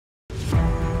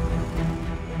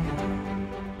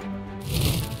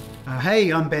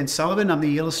Hey, I'm Ben Sullivan. I'm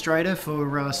the illustrator for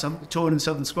Torn and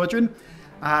Southern Squadron.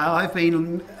 I've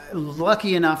been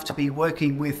lucky enough to be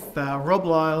working with Rob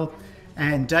Lisle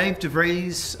and Dave De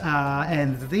Vries,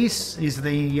 and this is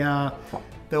the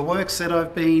works that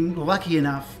I've been lucky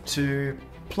enough to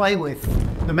play with.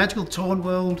 The magical Torn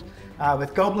world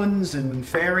with goblins and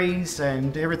fairies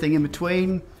and everything in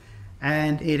between,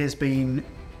 and it has been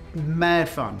mad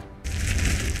fun.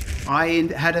 I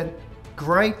had a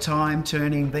great time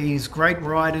turning these great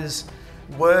writers'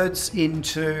 words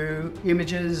into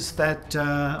images that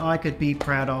I could be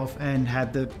proud of and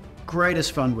had the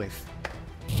greatest fun with.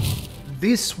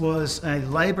 This was a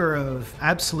labour of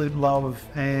absolute love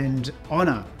and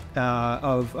honour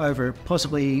of over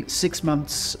possibly 6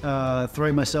 months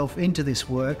throwing myself into this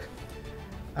work,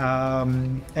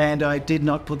 and I did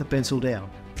not put the pencil down.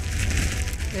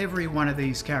 Every one of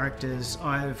these characters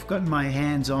I've gotten my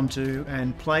hands onto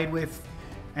and played with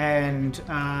and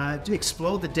to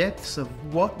explore the depths of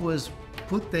what was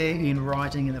put there in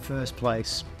writing in the first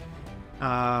place,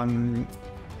 and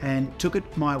took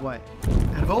it my way.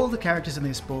 Out of all the characters in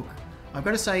this book, I've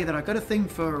got to say that I've got a thing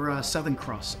for Southern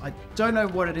Cross. I don't know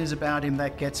what it is about him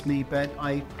that gets me, but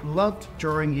I loved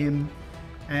drawing him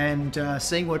and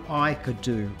seeing what I could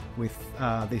do with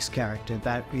this character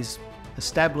that is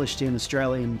established in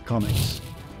Australian comics.